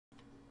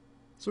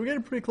So we're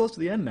getting pretty close to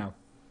the end now.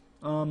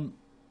 Um,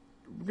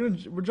 we're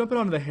jumping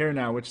onto the hair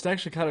now, which is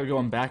actually kind of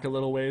going back a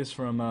little ways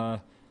from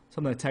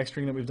some of the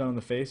texturing that we've done on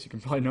the face. You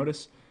can probably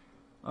notice.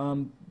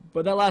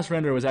 But that last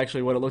render was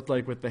actually what it looked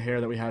like with the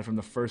hair that we had from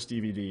the first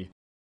DVD.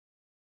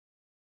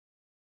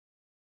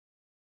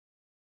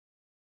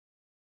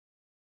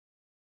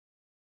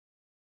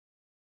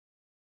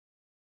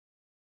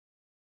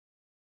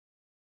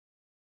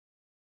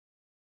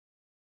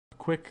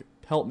 Quick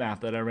pelt map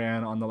that I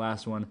ran on the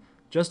last one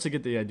just to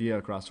get the idea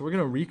across. So we're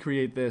going to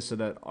recreate this so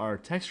that our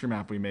texture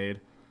map we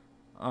made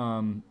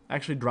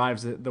actually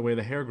drives the way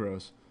the hair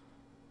grows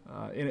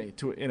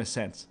in a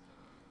sense.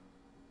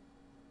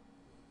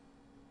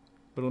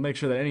 But it'll make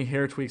sure that any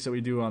hair tweaks that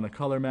we do on the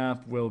color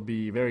map will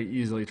be very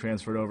easily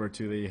transferred over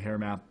to the hair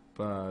map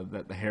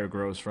that the hair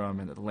grows from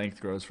and that the length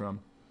grows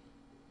from.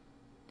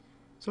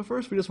 So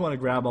first we just want to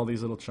grab all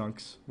these little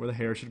chunks where the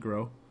hair should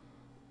grow.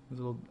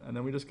 And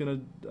then we're just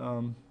going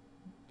to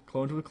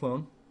clone to a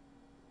clone.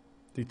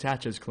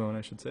 Detach as clone,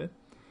 I should say.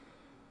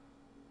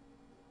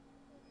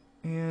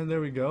 And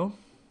there we go.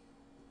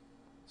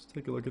 Let's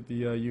take a look at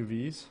the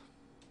UVs.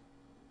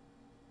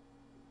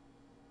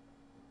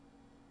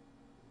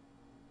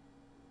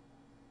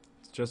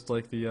 It's just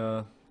like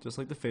the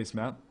face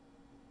map.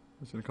 I'm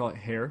just gonna call it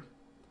hair.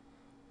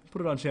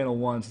 Put it on channel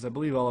 1 since I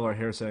believe all of our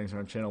hair settings are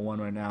on channel 1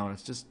 right now,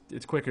 and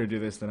it's quicker to do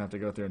this than have to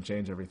go through and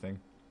change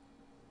everything.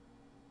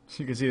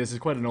 So you can see this is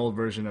quite an old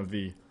version of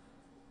the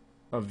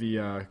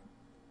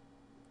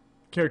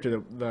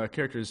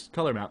character's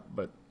color map,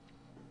 but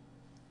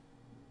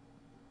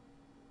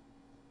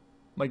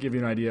might give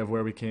you an idea of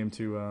where we came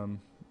to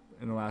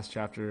in the last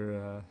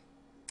chapter.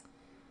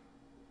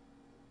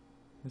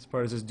 This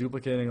part is just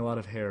duplicating a lot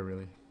of hair,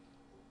 really.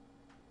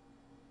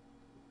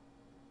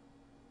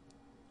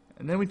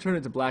 And then we turn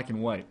it to black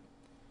and white.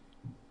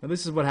 Now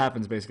this is what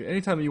happens basically.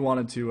 Anytime you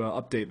wanted to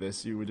update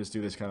this, you would just do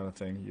this kind of a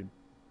thing. You'd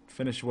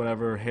finish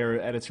whatever hair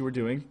edits you were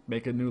doing,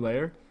 make a new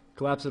layer,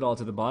 collapse it all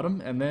to the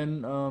bottom, and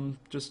then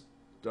just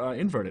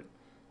invert it.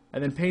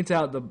 And then paint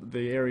out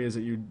the areas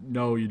that you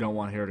know you don't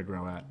want hair to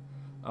grow at.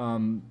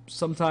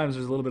 Sometimes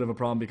there's a little bit of a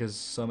problem because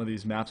some of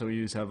these maps that we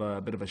use have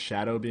a bit of a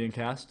shadow being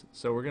cast,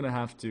 so we're going to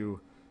have to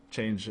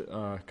change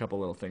a couple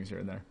little things here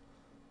and there.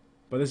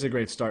 But this is a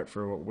great start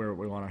for where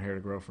we want our hair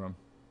to grow from.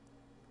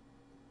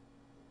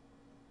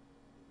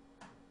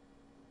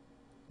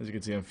 As you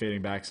can see, I'm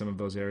fading back some of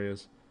those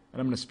areas. And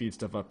I'm going to speed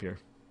stuff up here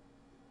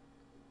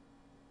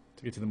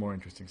to get to the more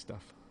interesting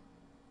stuff.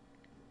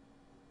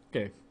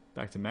 Okay,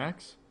 back to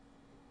max.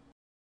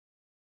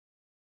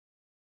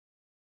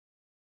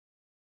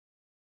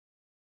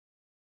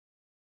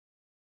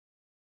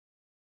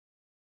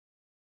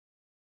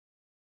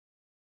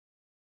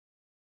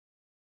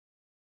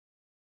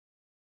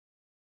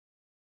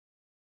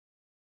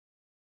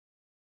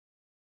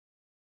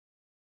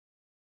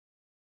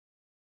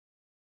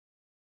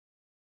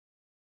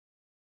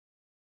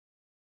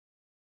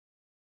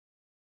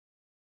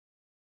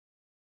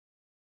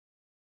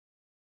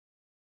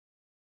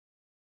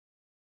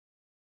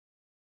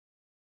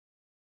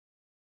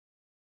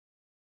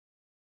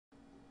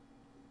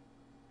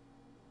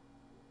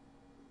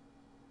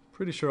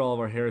 Pretty sure all of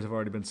our hairs have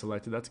already been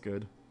selected. That's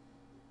good.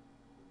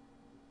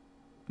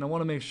 And I want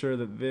to make sure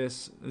that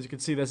this, as you can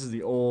see, this is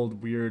the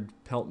old weird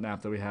pelt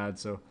map that we had,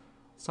 so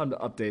it's time to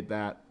update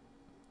that.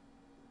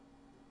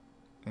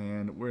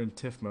 And we're in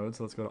TIFF mode,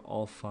 so let's go to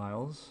all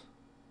files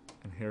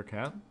and hair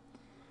cap.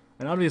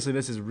 And obviously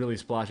this is really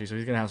splotchy, so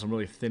he's going to have some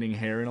really thinning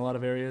hair in a lot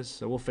of areas,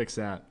 so we'll fix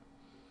that.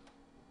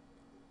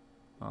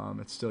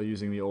 It's still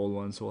using the old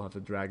one, so we'll have to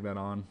drag that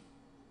on.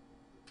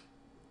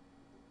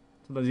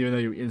 Sometimes even though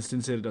you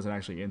instance it, it doesn't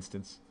actually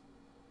instance.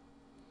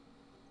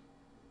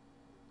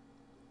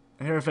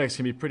 Hair effects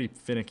can be pretty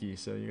finicky,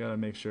 so you gotta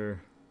make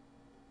sure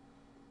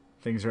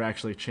things are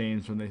actually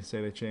changed when they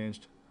say they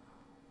changed.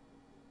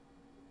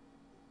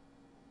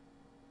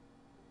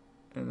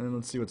 And then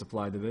let's see what's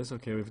applied to this.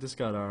 Okay, we've just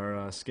got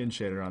our skin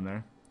shader on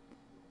there.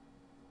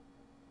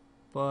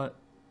 But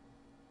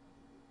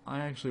I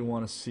actually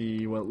want to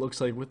see what it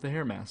looks like with the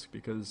hair mask,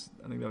 because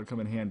I think that would come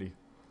in handy.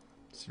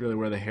 It's really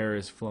where the hair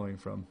is flowing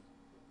from.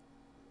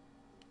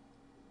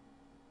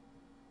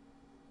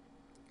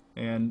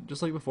 And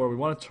just like before, we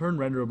want to turn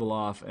renderable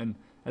off, and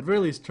at very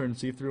least turn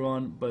see-through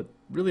on, but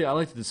really I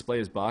like to display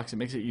as box. It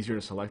makes it easier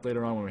to select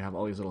later on when we have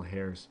all these little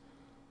hairs.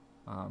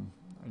 I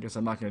guess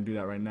I'm not going to do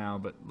that right now,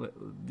 but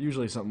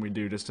usually something we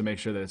do just to make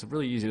sure that it's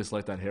really easy to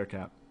select that hair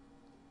cap.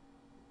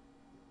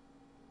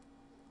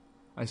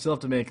 I still have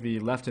to make the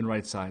left and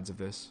right sides of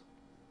this.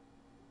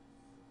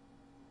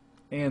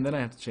 And then I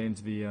have to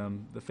change the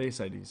face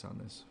IDs on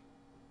this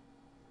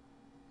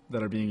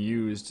that are being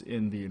used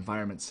in the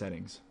environment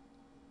settings.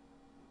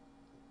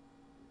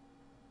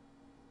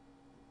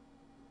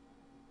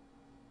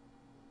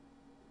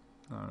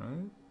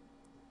 Alright.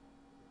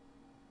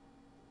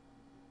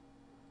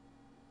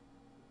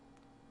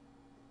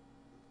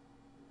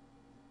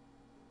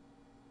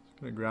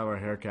 Just gonna grab our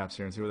hair caps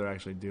here and see what they're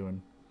actually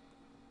doing.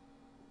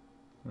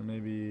 Or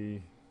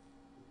maybe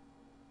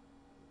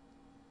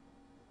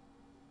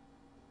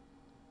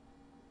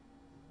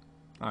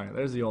Alright,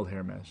 there's the old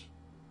hair mesh.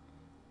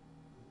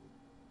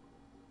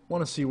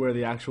 Want to see where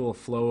the actual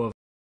flow of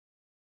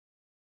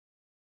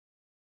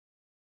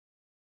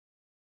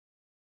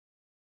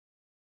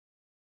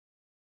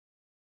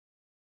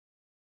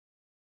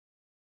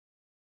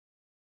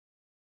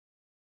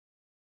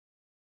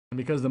and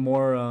because the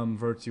more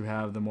verts you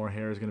have, the more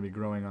hair is going to be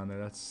growing on there.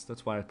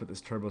 That's why I put this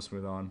turbo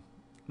smooth on.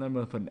 And I'm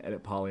going to put an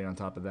edit poly on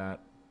top of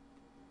that,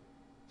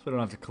 so I don't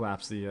have to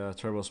collapse the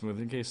turbo smooth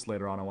in case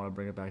later on I want to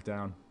bring it back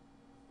down.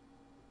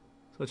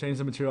 So I changed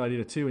the material ID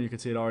to 2, and you can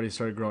see it already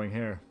started growing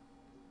hair.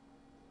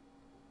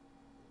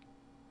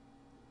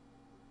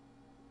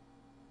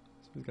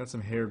 So we've got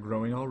some hair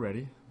growing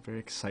already. Very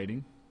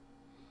exciting.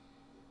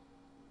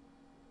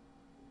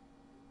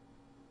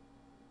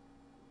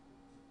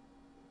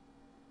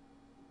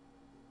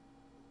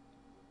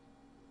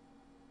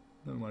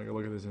 Then I want to go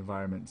look at this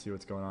environment and see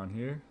what's going on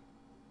here.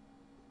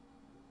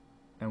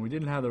 And we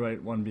didn't have the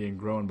right one being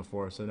grown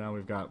before, so now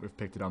we've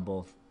picked it on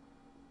both.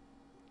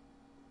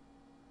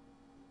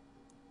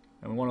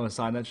 And we want to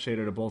assign that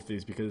shader to both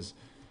these because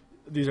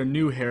these are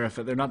new hair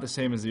effects. They're not the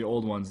same as the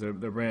old ones. They're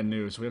brand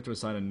new, so we have to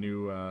assign a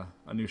new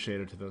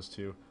shader to those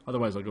two.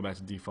 Otherwise, they'll go back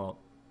to default.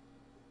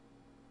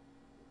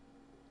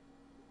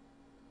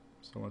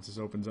 So once this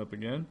opens up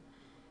again,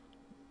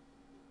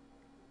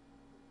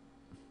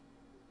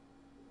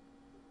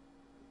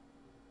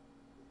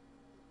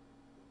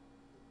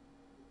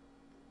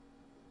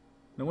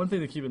 now one thing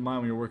to keep in mind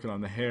when you're working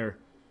on the hair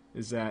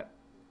is that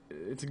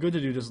it's good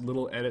to do just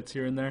little edits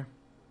here and there.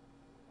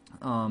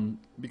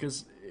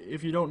 Because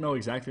if you don't know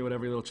exactly what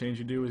every little change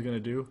you do is going to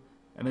do,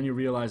 and then you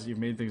realize that you've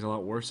made things a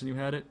lot worse than you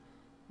had it,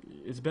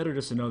 it's better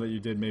just to know that you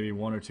did maybe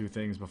 1 or 2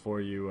 things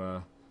before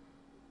you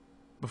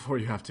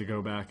have to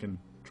go back and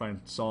try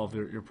and solve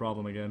your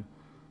problem again,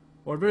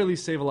 or at very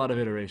least save a lot of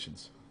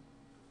iterations.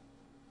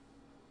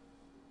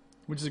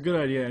 Which is a good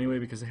idea anyway,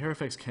 because the hair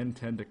effects can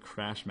tend to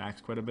crash max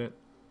quite a bit,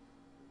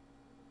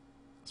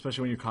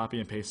 especially when you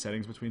copy and paste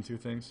settings between 2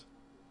 things.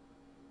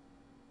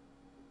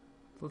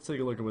 Let's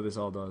take a look at what this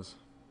all does.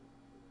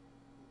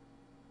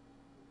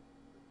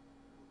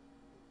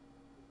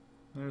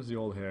 There's the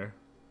old hair.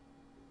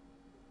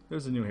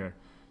 There's the new hair.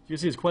 You can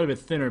see it's quite a bit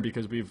thinner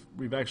because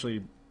we've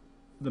actually,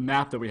 the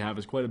map that we have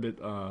is quite a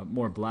bit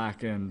more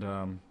black and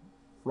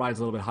rides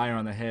a little bit higher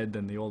on the head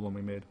than the old one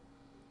we made.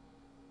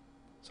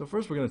 So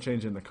first we're going to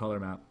change in the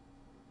color map.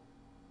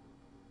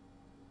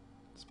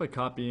 Just by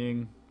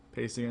copying,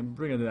 pasting, and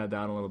bringing that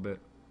down a little bit.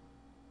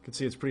 You can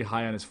see it's pretty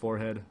high on his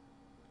forehead,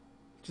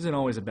 which isn't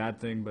always a bad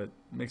thing, but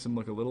makes him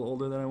look a little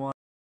older than I want.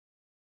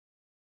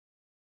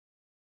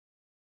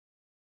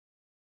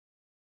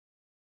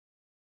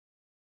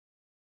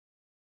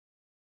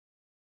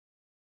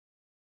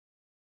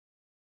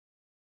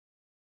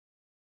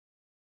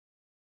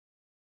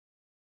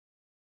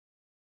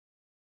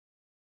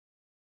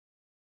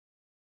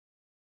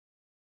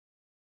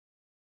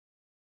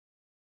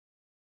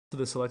 To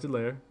the selected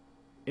layer,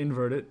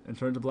 invert it, and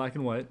turn it to black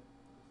and white.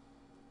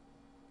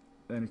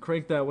 Then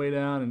crank that way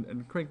down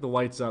and crank the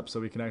whites up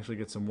so we can actually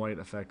get some white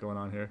effect going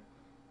on here.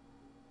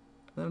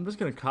 Then I'm just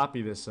going to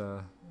copy this,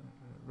 or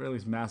at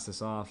least mask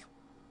this off.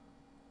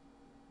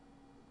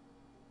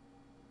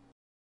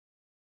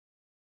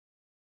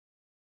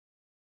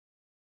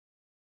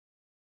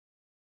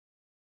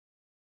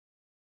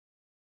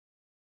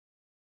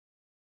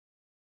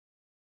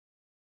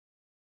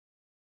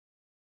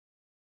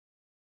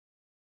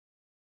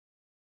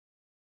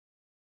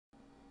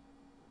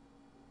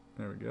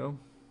 There we go.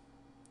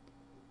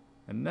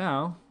 And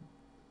now,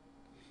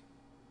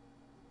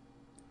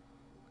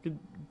 we could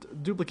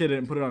duplicate it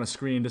and put it on a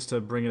screen just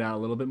to bring it out a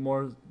little bit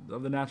more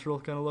of the natural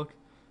kind of look.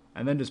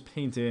 And then just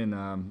paint in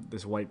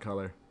this white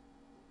color,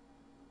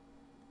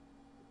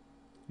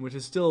 which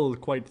is still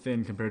quite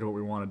thin compared to what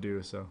we want to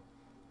do, so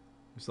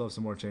we still have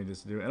some more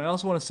changes to do. And I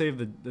also want to save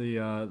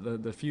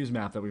the fuse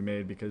map that we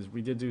made because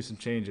we did do some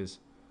changes.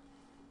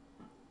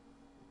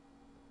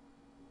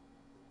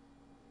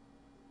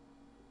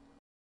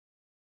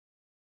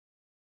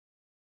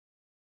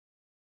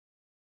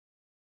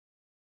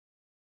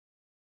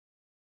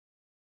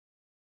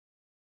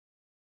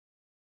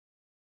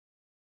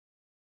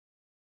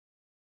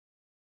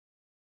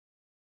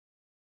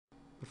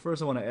 But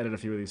first I want to edit a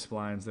few of these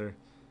splines. They're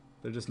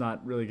just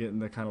not really getting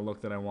the kind of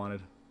look that I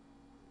wanted.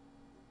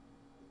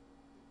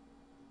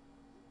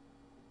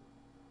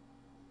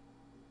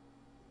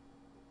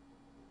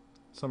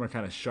 Some are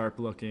kind of sharp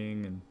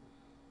looking, and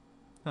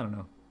I don't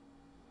know.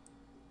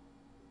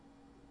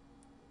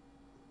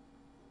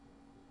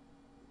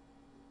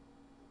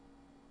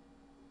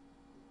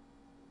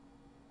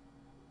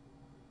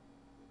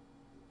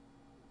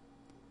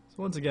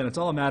 So once again, it's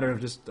all a matter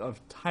of just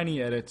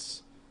tiny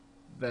edits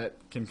that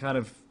can kind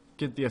of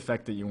get the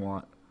effect that you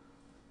want,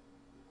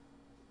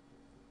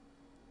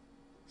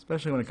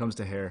 especially when it comes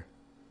to hair.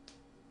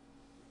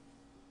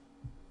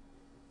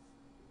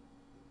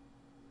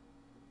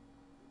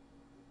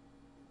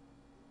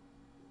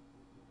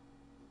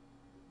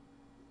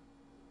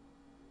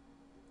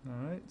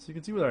 Alright, so you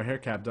can see what our hair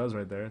cap does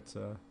right there. It's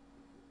a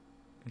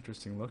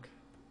interesting look.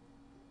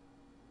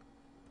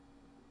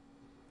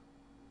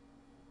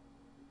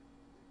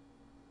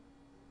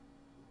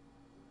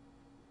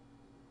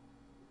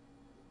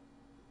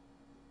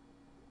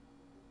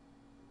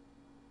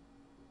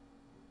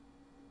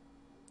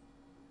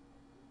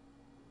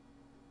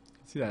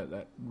 See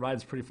that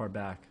ride's pretty far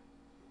back.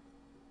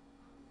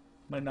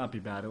 Might not be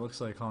bad. It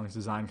looks like Hong's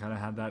design kind of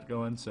had that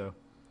going, so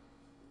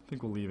I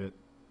think we'll leave it.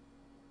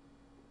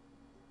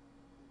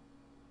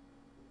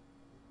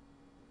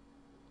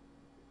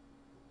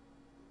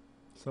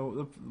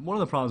 So one of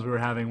the problems we were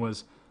having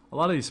was a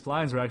lot of these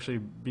splines were actually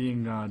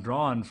being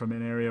drawn from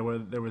an area where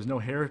there was no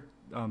hair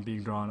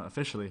being drawn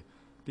officially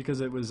because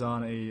it was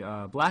on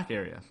a black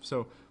area.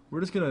 So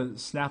we're just going to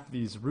snap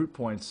these root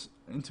points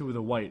into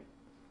the white.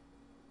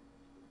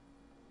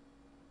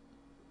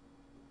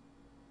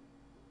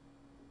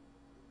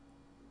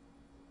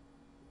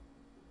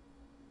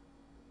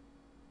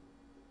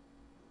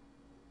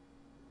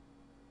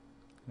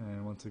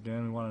 And once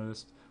again, we want to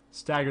just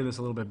stagger this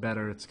a little bit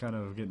better. It's kind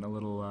of getting a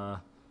little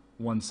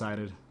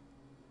one-sided.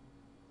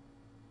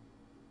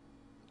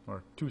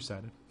 Or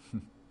two-sided.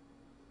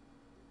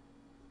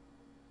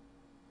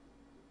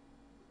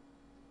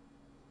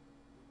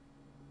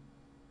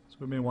 So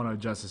we may want to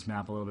adjust this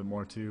map a little bit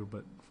more too,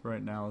 but for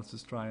right now, let's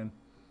just try and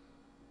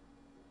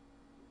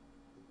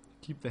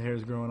keep the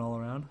hairs growing all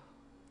around.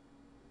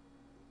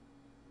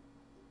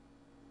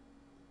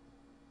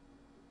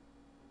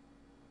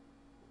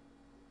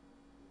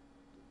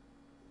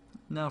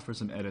 Now for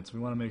some edits. We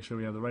want to make sure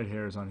we have the right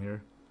hairs on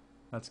here.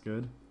 That's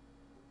good.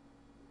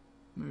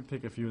 Maybe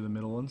pick a few of the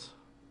middle ones.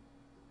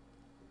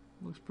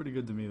 Looks pretty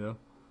good to me though.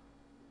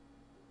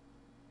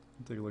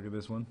 Take a look at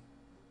this one.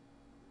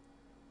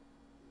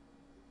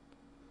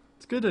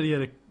 It's good that he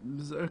had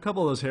a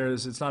couple of those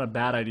hairs. It's not a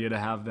bad idea to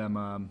have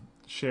them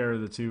share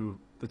the two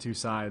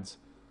sides.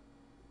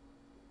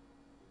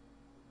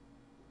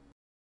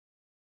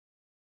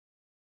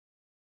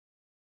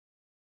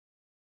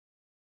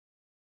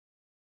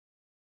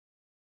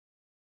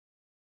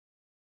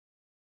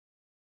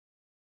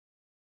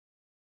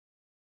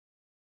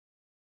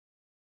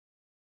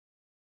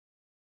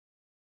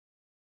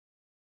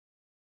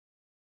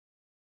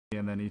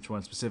 And then each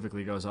one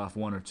specifically goes off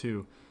one or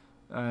two,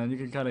 and you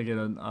can kind of get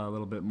a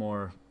little bit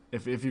more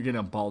if you're getting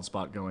a bald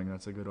spot going.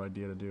 That's a good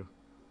idea to do.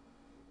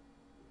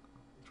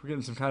 We're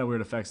getting some kind of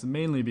weird effects,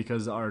 mainly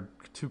because our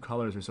two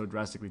colors are so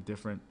drastically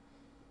different.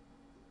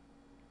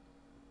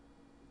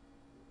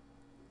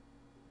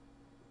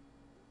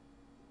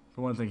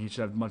 For one thing, he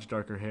should have much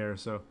darker hair,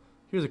 so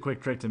here's a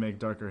quick trick to make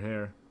darker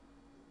hair.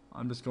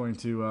 I'm just going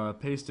to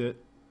paste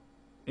it,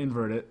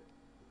 invert it,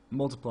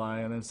 multiply,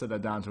 and then set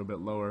that down to a bit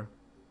lower.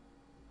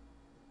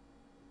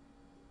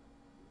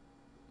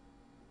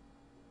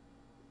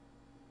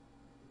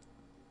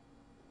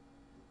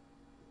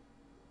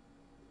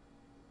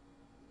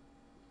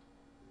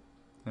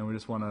 And we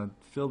just want to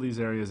fill these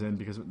areas in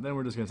because then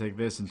we're just going to take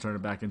this and turn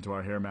it back into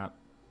our hair map.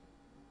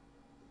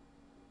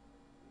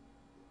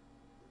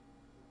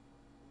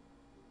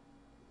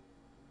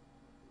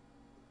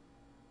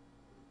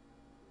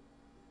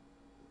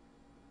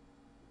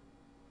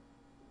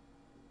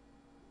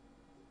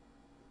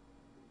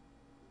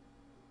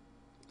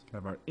 So we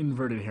have our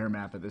inverted hair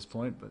map at this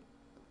point, but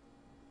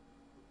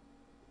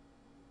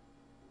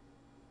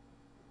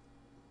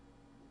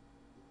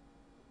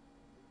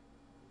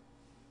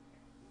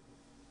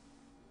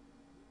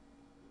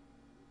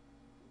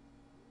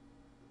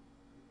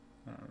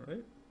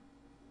alright.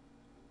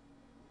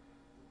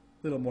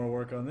 A little more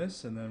work on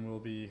this, and then we'll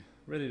be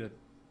ready to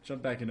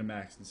jump back into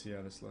Max and see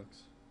how this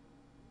looks.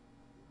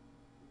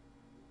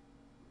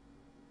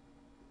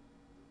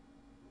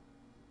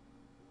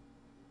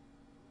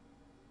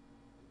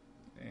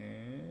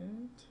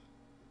 And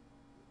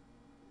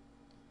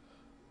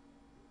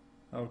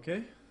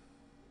okay.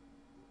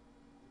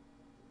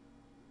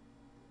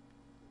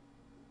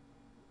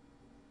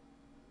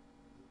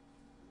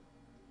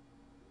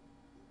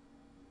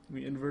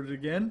 We invert it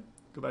again,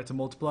 go back to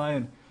multiply,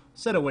 and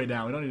set it way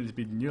down. We don't need it to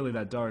be nearly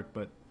that dark,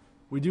 but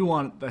we do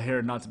want the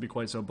hair not to be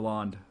quite so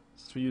blonde.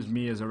 Since we use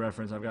me as a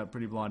reference, I've got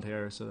pretty blonde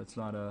hair, so that's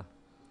not a...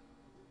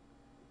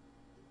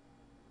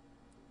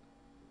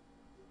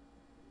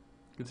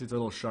 You can see it's a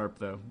little sharp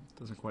though. It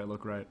doesn't quite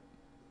look right.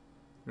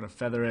 We're going to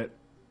feather it,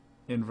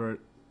 invert,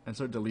 and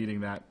start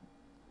deleting that.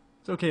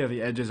 It's okay if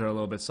the edges are a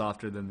little bit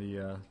softer than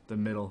the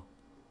middle.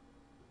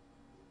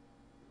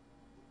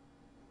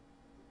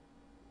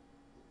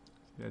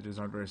 The edges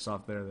aren't very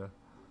soft there though.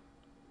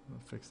 I'll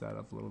fix that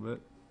up a little bit.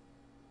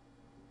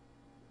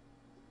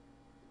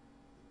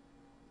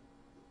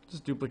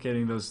 Just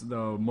duplicating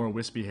the more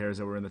wispy hairs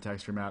that were in the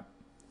texture map.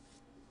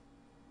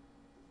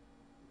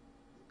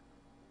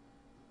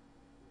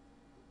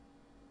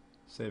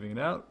 Saving it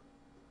out.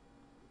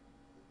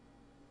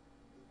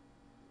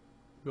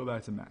 Go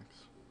back to Max.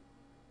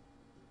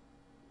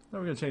 Now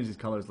we're going to change these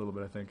colors a little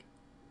bit, I think.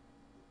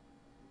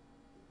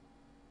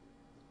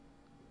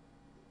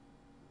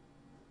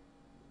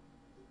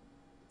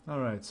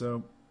 Alright,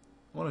 so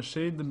I want to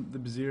shade the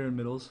Bezier and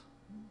middles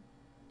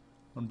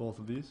on both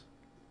of these.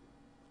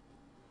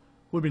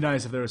 Would be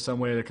nice if there was some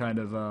way to kind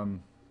of, I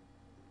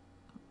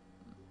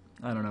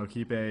don't know,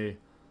 keep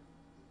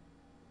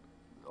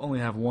only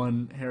have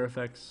one hair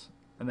effects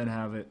and then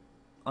have it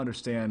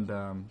understand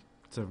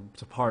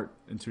to part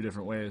in two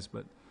different ways.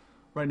 But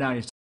right now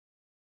you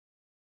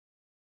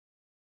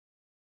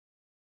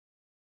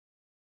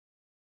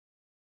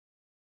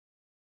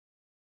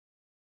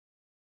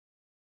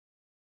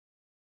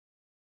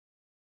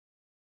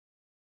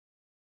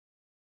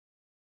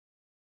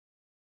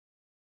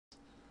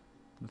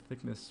The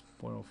thickness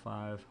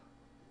 0.05.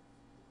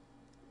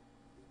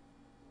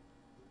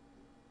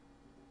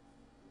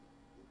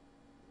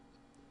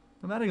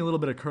 I'm adding a little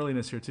bit of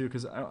curliness here too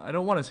because I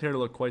don't want his hair to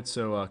look quite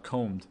so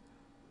combed.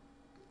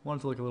 I want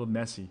it to look a little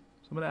messy.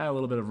 So I'm going to add a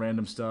little bit of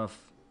random stuff.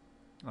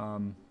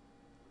 And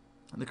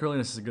the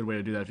curliness is a good way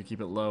to do that if you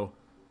keep it low.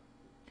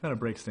 Kind of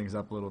breaks things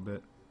up a little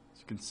bit, as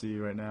you can see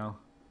right now.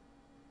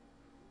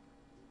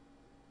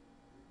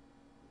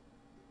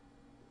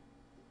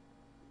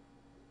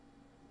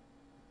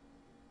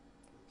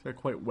 He's got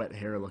quite wet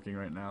hair looking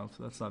right now,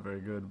 so that's not very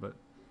good, but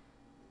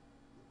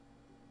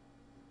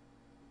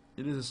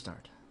it is a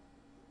start.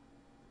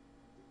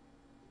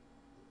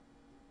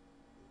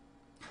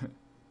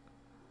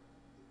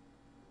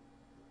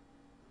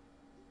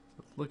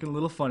 It's looking a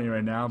little funny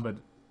right now, but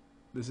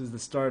this is the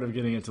start of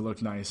getting it to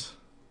look nice.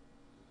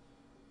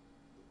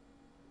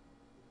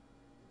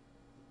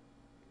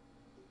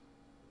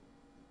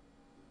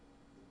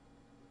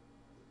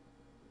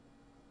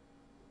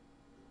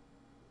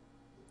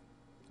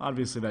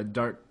 Obviously that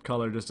dark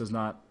color just does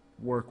not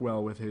work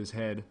well with his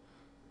head,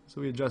 so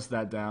we adjust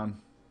that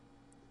down.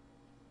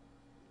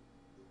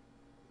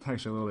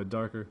 Actually a little bit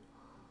darker.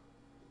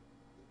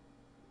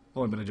 I've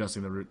only been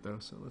adjusting the root though,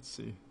 so let's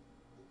see.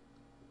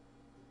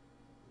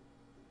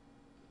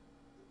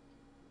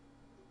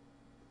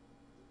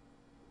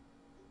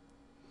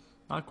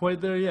 Not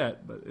quite there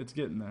yet, but it's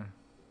getting there.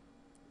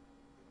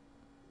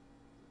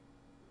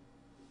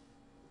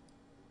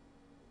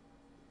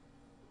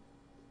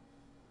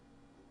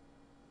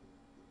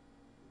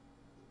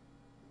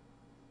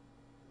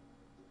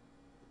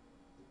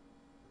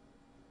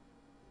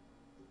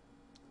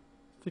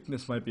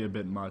 Thickness might be a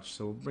bit much,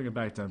 so we'll bring it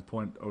back to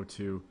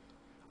 0.02.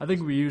 I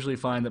think we usually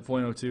find that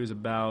 0.02 is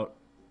about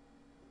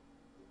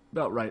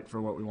right for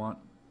what we want.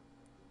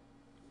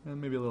 And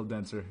maybe a little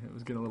denser. It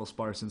was getting a little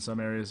sparse in some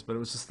areas, but it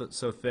was just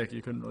so thick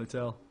you couldn't really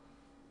tell.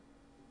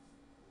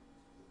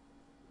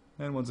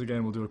 And once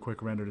again, we'll do a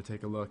quick render to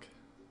take a look.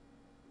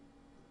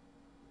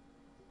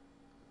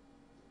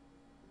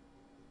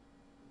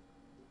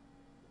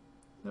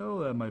 Oh,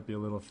 that might be a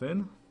little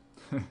thin.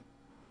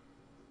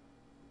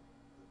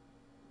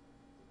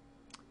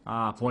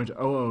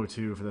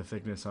 0.002 for the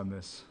thickness on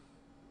this.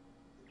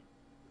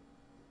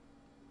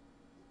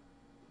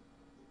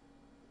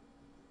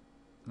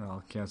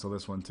 I'll cancel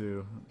this one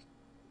too.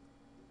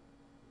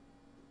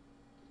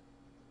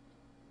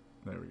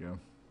 There we go.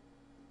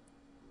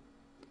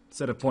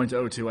 Instead of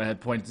 0.02, I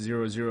had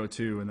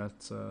 0.002, and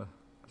that's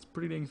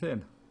pretty dang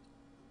thin.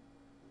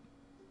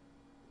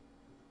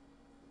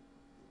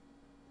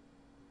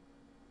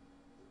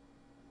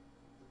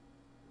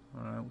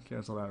 Alright, we'll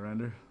cancel that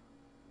render.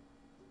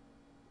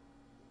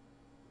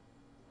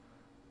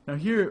 Now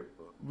here,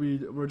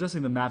 we're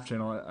adjusting the map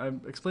channel. I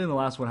explained in the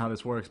last one how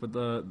this works, but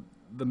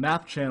the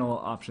map channel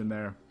option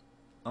there,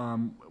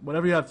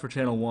 whatever you have for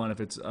channel 1,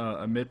 if it's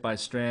emit by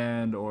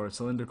strand or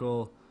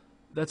cylindrical,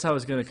 that's how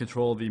it's going to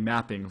control the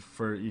mapping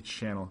for each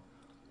channel.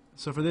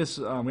 So for this,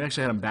 we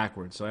actually had them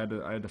backwards, so I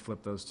had to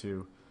flip those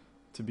two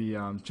to be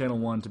channel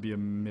 1 to be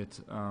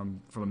emit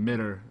from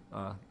emitter,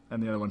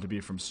 and the other one to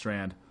be from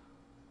strand.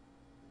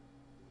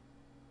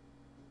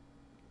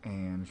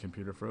 And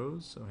computer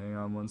froze, so hang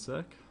on one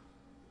sec.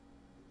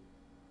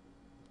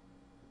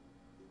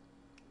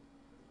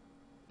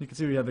 You can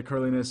see we have the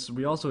curliness.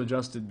 We also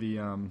adjusted the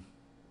a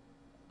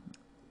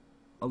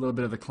little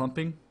bit of the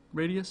clumping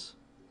radius,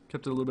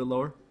 kept it a little bit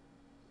lower.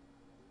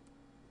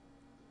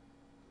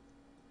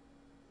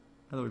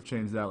 Now that we've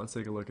changed that, let's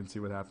take a look and see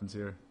what happens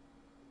here.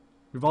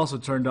 We've also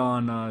turned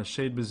on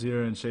shade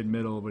bezier and shade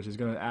middle, which is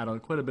going to add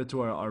quite a bit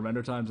to our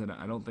render times, and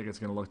I don't think it's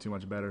going to look too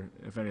much better.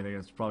 If anything,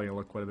 it's probably going to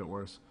look quite a bit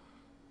worse.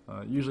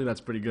 Usually that's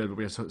pretty good, but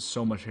we have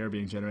so much hair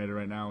being generated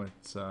right now,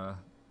 it's going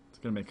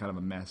to make kind of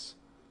a mess.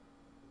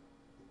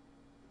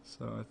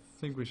 So I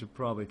think we should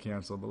probably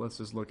cancel, but let's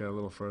just look at it a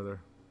little further.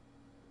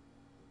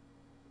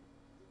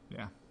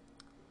 Yeah.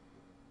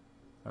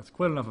 That's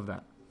quite enough of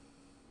that.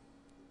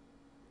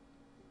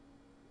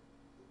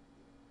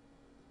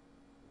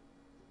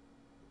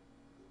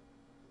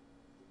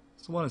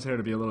 So I want his hair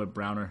to be a little bit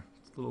browner.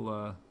 It's a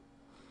little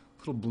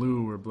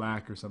blue or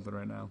black or something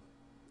right now.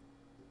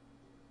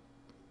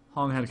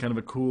 Hong had kind of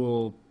a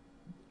cool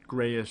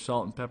grayish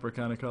salt and pepper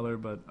kind of color,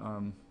 but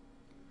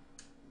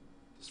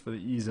just for the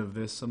ease of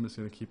this, I'm just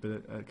going to keep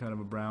it at kind of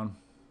a brown.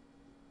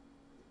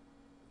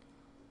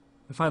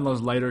 I find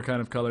those lighter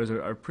kind of colors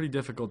are pretty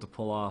difficult to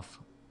pull off.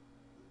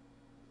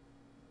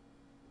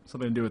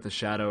 Something to do with the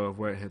shadow of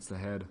where it hits the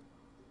head.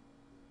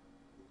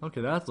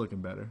 Okay, that's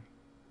looking better.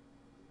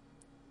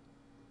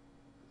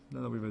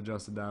 Now that we've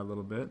adjusted that a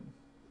little bit.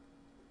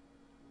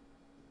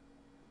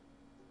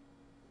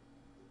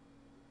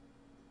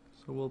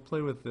 So we'll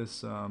play with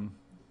this.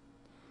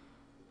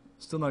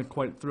 Still not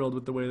quite thrilled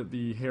with the way that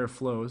the hair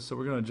flows, so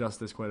we're going to adjust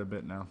this quite a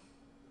bit now.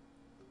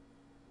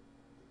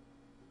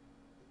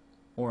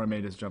 Or I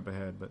may just jump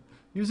ahead, but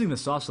using the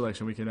soft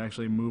selection we can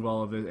actually move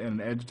all of it and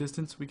an edge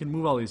distance. We can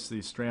move all these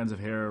strands of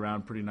hair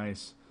around pretty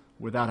nice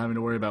without having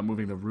to worry about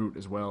moving the root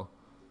as well.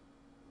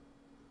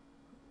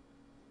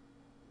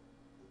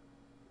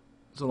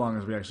 So long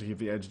as we actually keep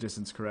the edge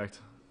distance correct.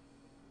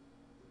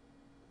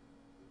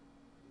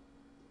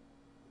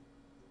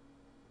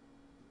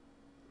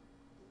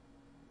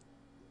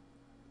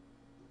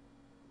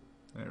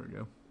 There we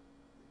go. A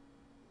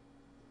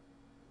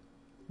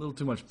little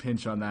too much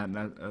pinch on that,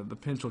 and the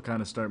pinch will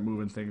kind of start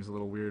moving things a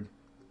little weird.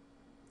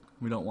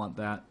 We don't want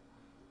that.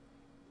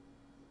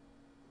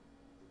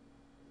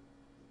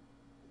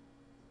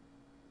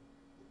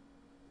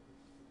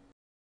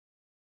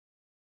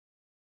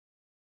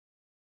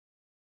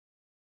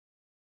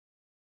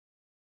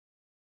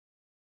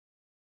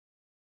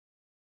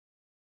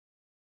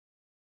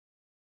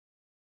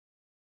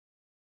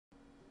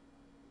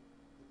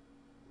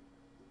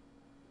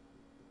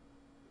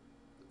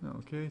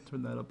 Okay,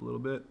 turn that up a little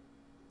bit.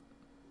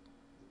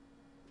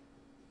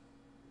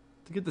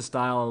 To get the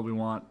style we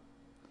want,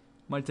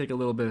 might take a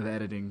little bit of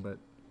editing, but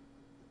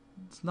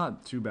it's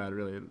not too bad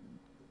really.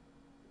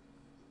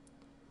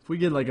 If we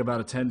get like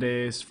about 10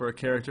 days for a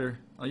character,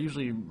 I'll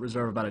usually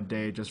reserve about a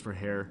day just for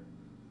hair.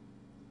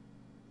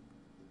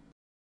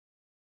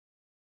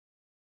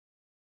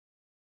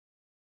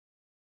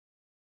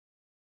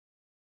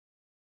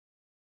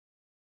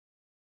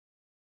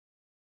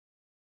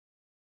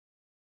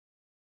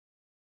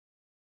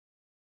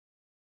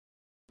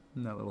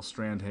 And that little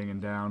strand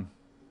hanging down.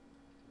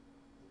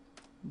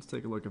 Let's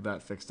take a look if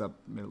that fixed up,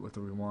 made it look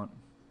the way we want.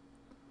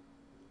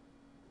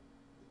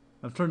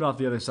 I've turned off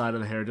the other side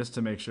of the hair just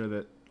to make sure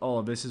that all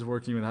of this is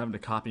working without having to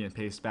copy and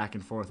paste back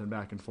and forth and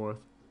back and forth.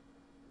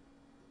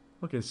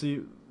 Okay,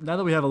 see, now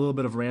that we have a little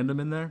bit of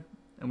random in there,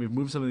 and we've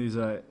moved some of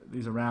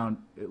these around,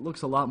 it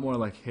looks a lot more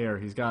like hair.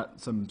 He's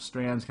got some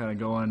strands kind of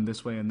going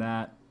this way and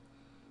that.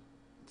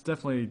 It's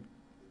definitely,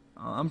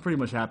 I'm pretty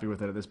much happy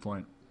with it at this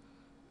point.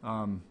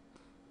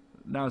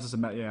 Now it's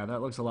just yeah, that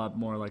looks a lot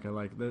more like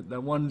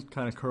that one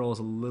kind of curl is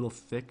a little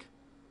thick,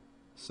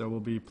 so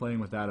we'll be playing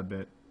with that a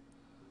bit.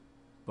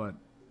 But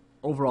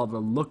overall, the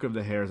look of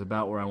the hair is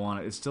about where I want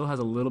it. It still has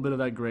a little bit of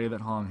that gray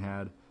that Hong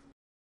had.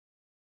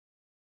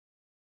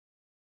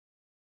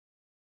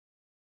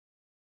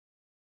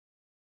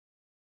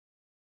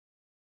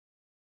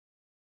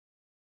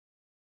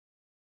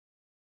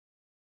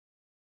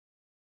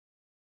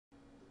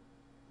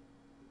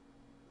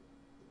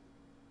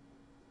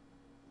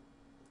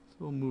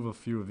 So we'll move a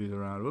few of these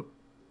around. Whoop.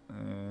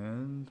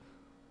 And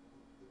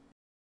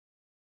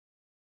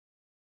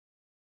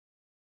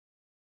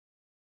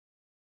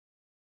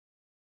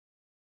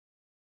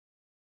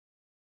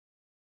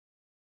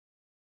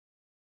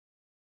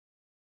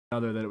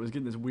other that it was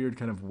getting this weird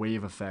kind of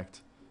wave effect,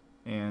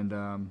 and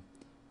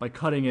by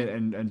cutting it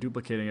and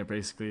duplicating it,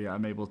 basically,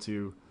 I'm able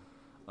to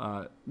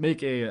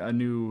make a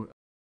new.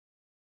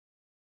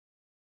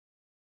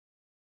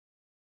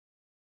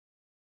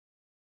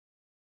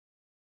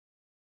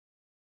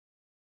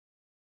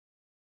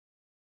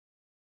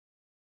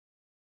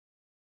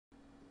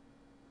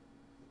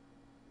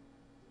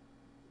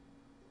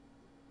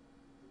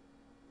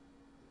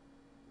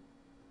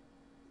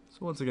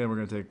 So once again, we're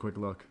going to take a quick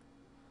look.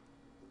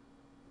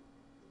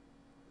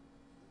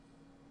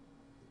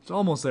 It's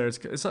almost there.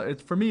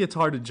 It's for me, it's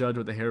hard to judge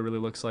what the hair really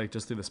looks like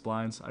just through the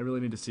splines. I really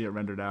need to see it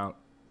rendered out.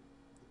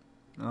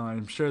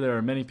 I'm sure there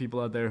are many people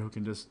out there who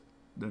can just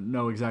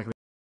know exactly.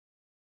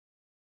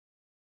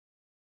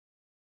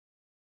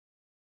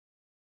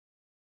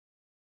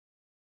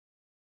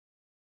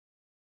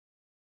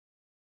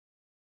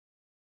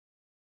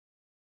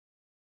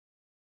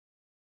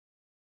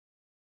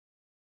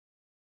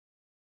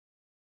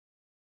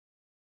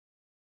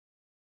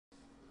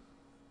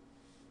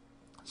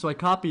 So I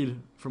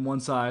copied from one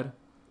side.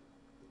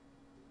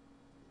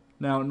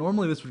 Now,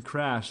 normally this would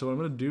crash, so what I'm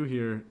going to do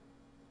here,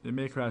 it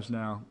may crash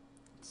now.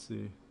 Let's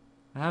see.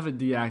 I have it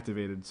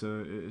deactivated,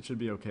 so it should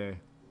be okay.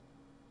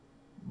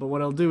 But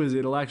what I'll do is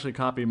it'll actually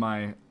copy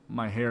my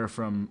hair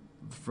from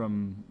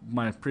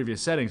my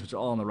previous settings, which are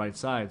all on the right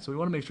side. So we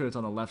want to make sure it's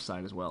on the left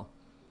side as well.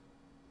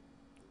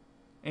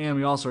 And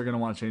we also are going to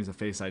want to change the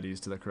face IDs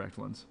to the correct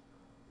ones.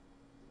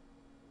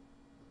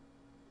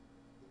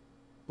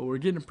 But we're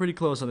getting pretty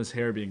close on this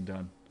hair being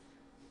done.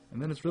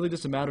 And then it's really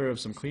just a matter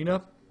of some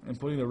cleanup and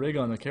putting the rig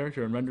on the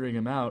character and rendering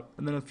him out,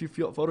 and then a few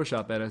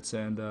Photoshop edits,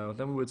 and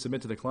then we would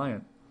submit to the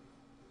client.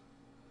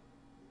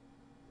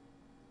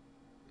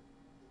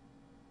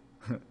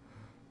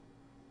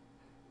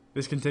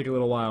 This can take a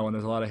little while when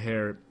there's a lot of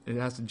hair. It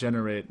has to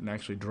generate and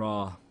actually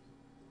draw,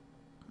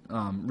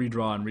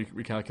 redraw and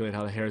recalculate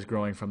how the hair is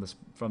growing from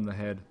the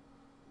head.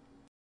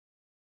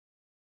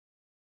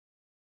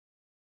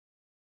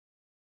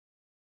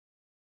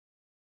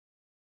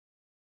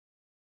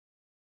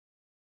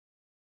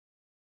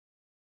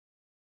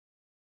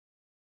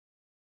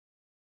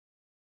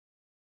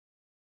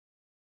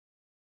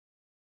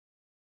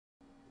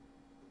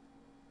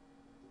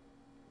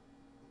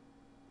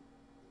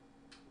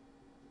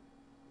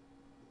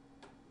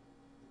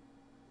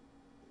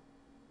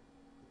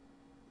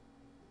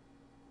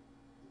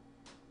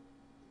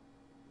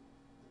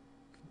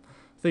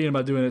 Thinking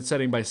about doing it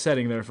setting by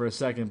setting there for a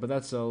second, but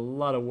that's a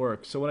lot of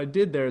work. So what I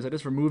did there is I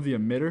just removed the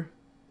emitter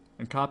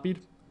and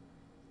copied,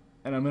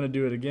 and I'm going to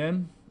do it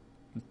again,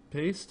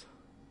 Paste.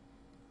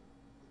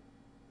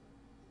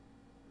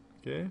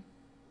 Okay.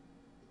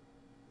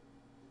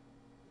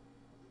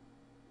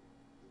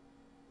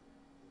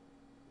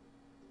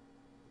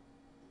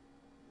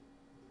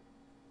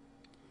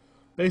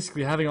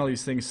 Basically, having all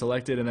these things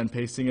selected and then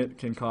pasting it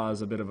can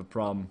cause a bit of a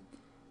problem.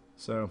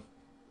 So,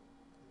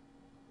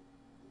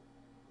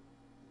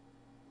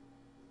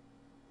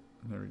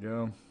 there we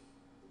go.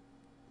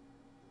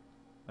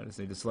 I just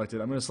need to select it.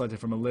 I'm going to select it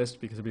from a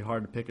list because it'd be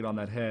hard to pick it on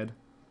that head.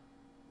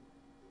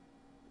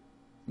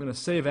 I'm going to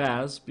save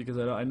as because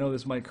I know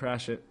this might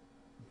crash it.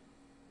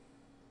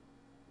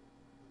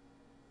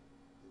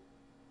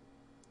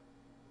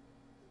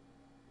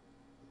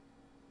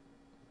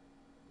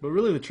 But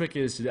really the trick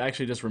is to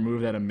actually just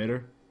remove that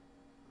emitter.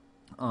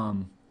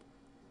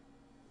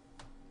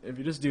 If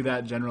you just do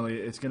that, generally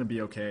it's going to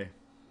be okay.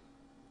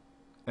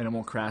 And it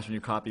won't crash when you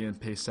copy and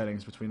paste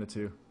settings between the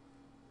two.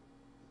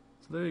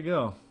 So there you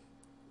go.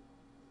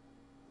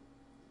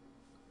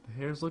 The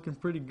hair's looking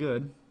pretty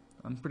good.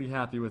 I'm pretty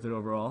happy with it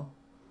overall.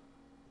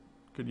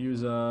 Could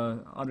use,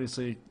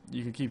 obviously,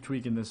 you could keep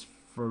tweaking this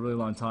for a really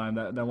long time.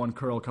 That one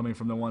curl coming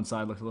from the one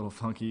side looks a little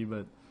funky,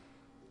 but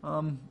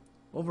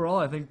overall,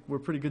 I think we're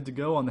pretty good to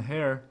go on the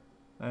hair.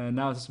 And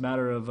now it's just a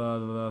matter of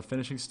the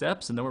finishing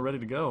steps, and then we're ready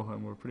to go,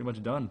 and we're pretty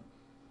much done.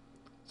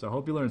 So I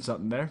hope you learned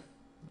something there.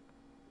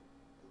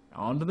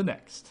 On to the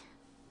next.